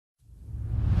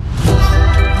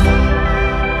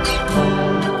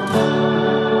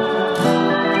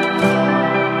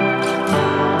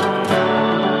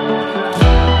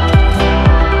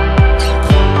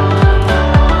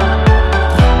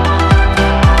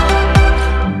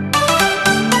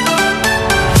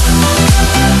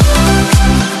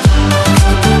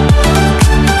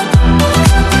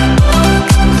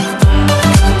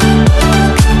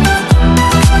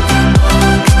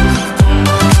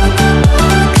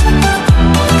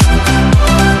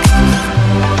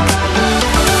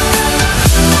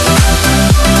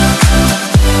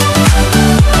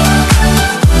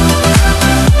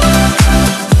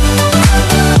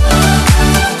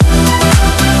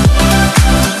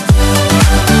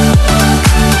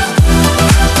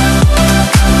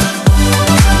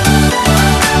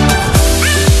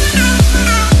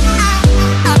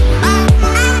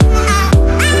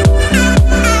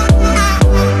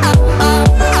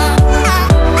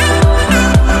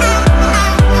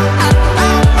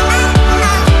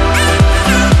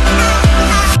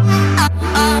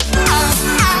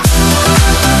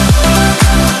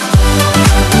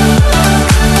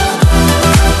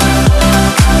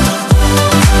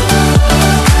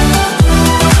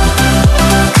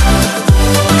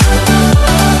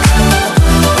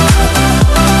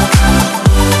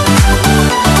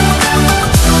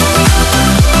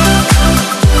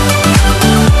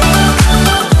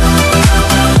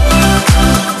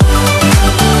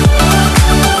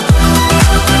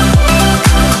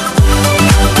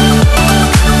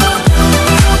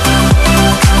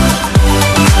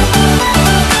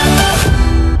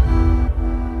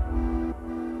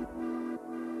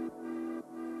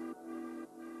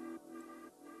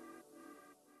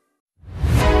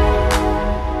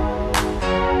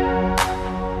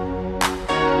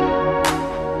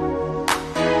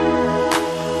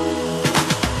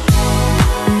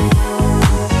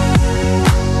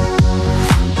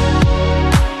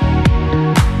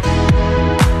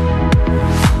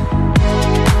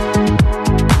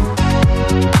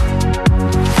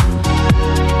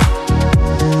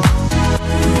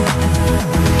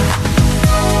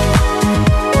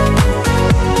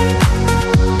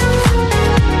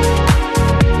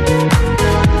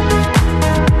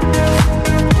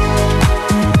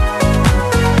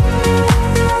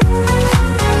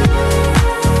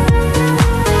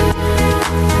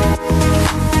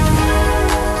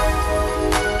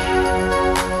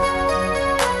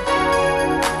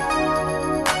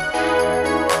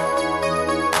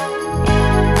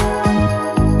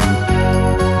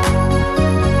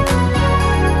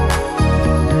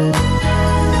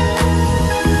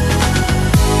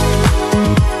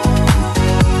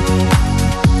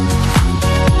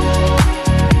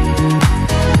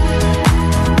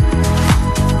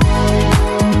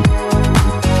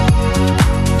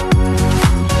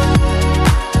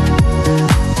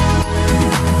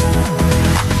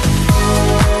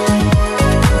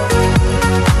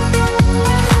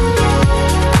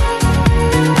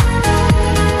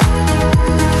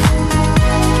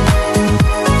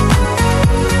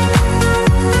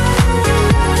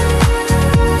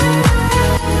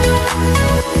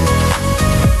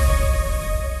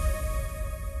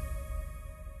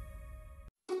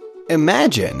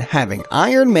Imagine having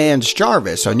Iron Man's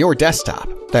Jarvis on your desktop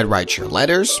that writes your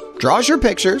letters, draws your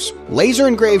pictures, laser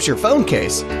engraves your phone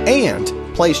case, and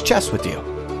plays chess with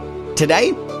you. Today,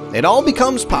 it all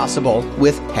becomes possible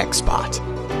with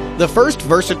Hexbot, the first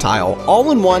versatile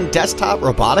all-in-one desktop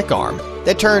robotic arm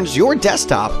that turns your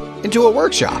desktop into a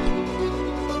workshop.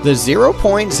 The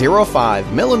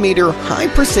 0.05 millimeter high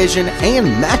precision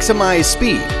and maximized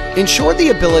speed ensure the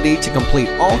ability to complete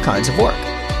all kinds of work.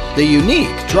 The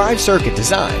unique drive circuit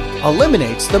design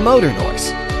eliminates the motor noise.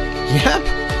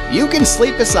 Yep, you can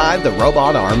sleep beside the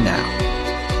robot arm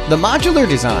now. The modular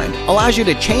design allows you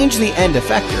to change the end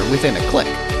effector within a click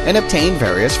and obtain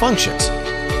various functions.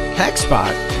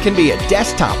 Hexbot can be a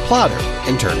desktop plotter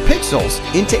and turn pixels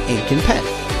into ink and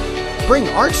pen. Bring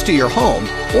arts to your home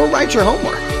or write your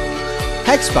homework.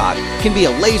 Hexbot can be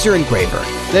a laser engraver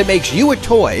that makes you a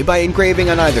toy by engraving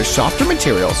on either softer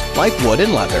materials like wood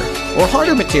and leather or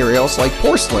harder materials like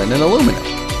porcelain and aluminum.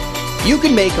 You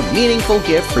can make a meaningful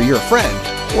gift for your friend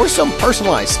or some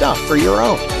personalized stuff for your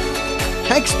own.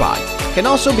 Hexbot can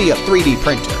also be a 3D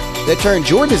printer that turns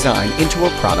your design into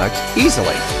a product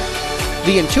easily.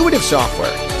 The intuitive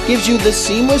software gives you the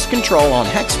seamless control on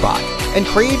Hexbot and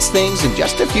creates things in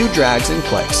just a few drags and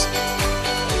clicks.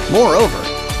 Moreover,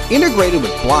 integrated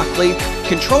with Blockly,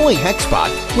 controlling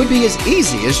Hexbot would be as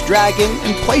easy as dragging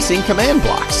and placing command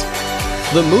blocks.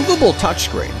 The movable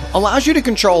touchscreen allows you to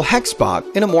control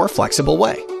Hexbot in a more flexible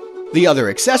way. The other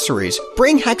accessories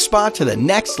bring Hexbot to the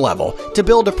next level to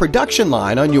build a production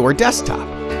line on your desktop.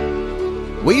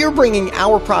 We are bringing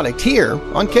our product here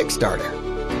on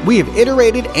Kickstarter. We have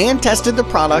iterated and tested the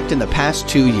product in the past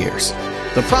 2 years.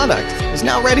 The product is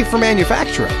now ready for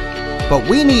manufacturing, but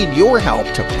we need your help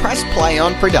to press play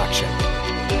on production.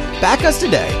 Back us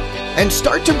today and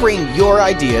start to bring your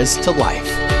ideas to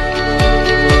life.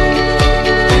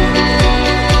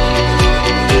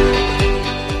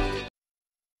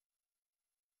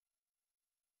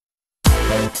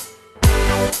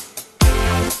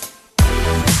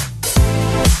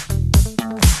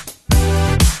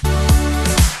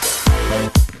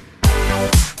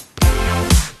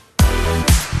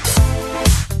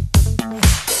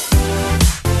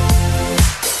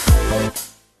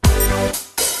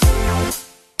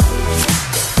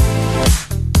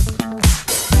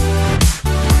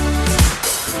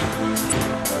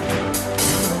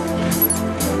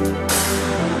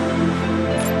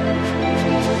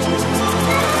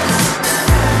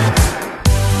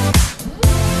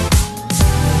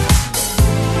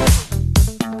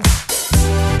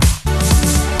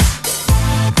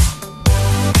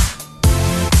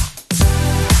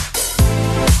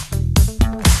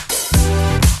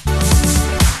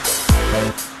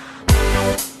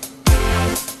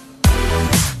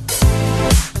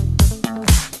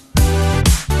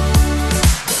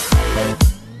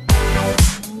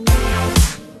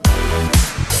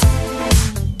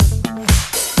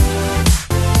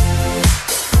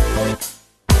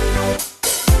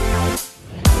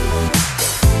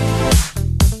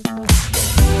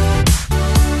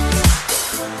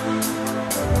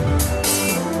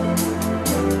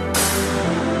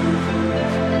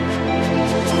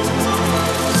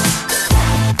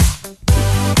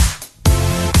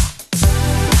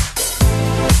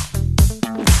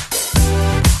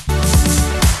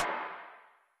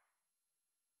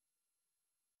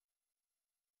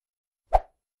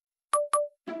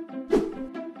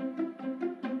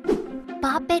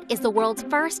 BotBit is the world's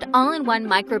first all-in-one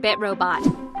microbit robot.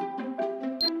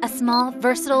 A small,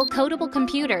 versatile, codable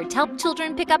computer to help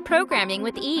children pick up programming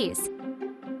with ease.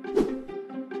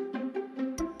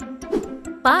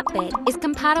 BotBit is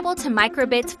compatible to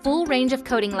microbit's full range of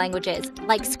coding languages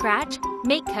like Scratch,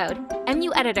 MakeCode,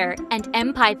 EmuEditor, and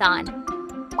MPython.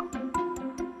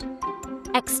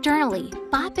 Externally,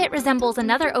 BotBit resembles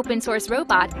another open-source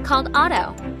robot called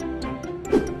Otto.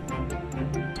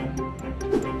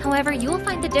 However, you will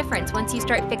find the difference once you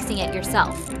start fixing it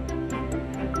yourself.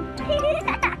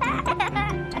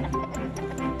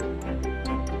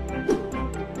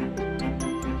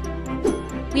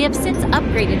 We have since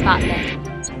upgraded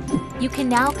BotBit. You can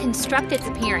now construct its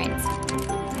appearance,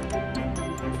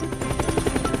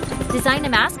 design a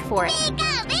mask for it,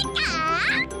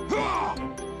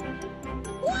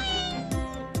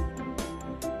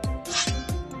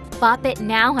 BotBit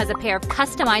now has a pair of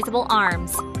customizable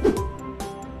arms.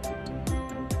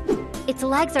 Its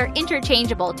legs are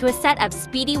interchangeable to a set of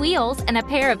speedy wheels and a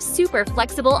pair of super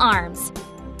flexible arms.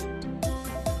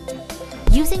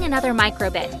 Using another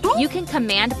microbit, you can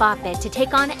command BotBit to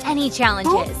take on any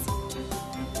challenges.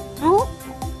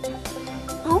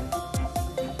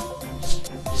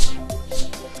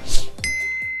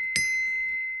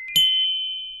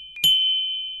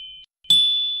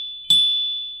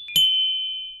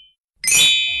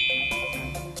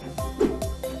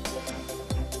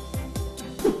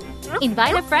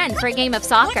 Invite a friend for a game of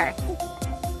soccer.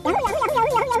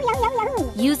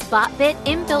 Use BotBit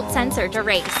inbuilt sensor to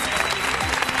race.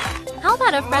 How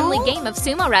about a friendly game of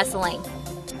sumo wrestling?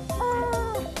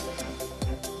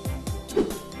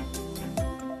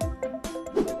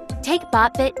 Take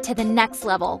BotBit to the next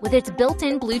level with its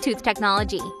built-in Bluetooth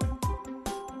technology.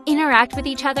 Interact with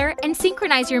each other and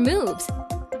synchronize your moves.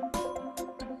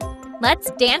 Let's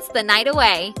dance the night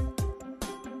away.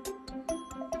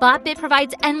 BotBit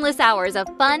provides endless hours of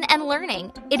fun and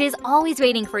learning. It is always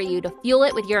waiting for you to fuel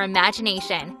it with your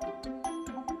imagination.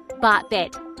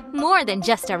 BotBit, more than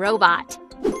just a robot.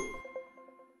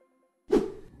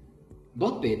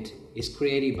 BotBit is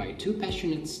created by two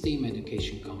passionate STEAM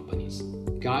education companies,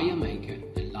 Gaia Maker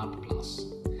and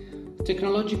LabPlus. The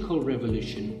technological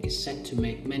revolution is set to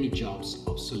make many jobs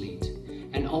obsolete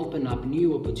and open up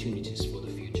new opportunities for the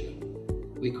future.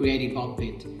 We created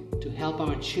BotBit to help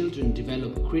our children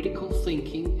develop critical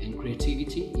thinking and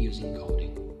creativity using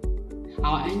coding.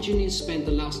 Our engineers spent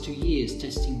the last 2 years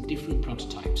testing different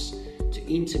prototypes to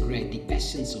integrate the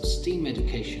essence of STEAM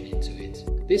education into it.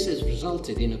 This has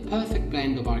resulted in a perfect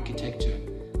blend of architecture,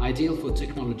 ideal for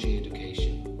technology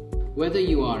education. Whether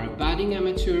you are a budding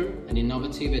amateur, an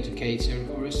innovative educator,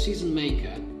 or a seasoned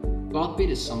maker, BotBit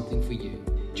is something for you.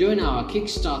 Join our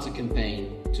Kickstarter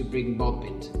campaign to bring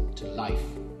BotBit to life.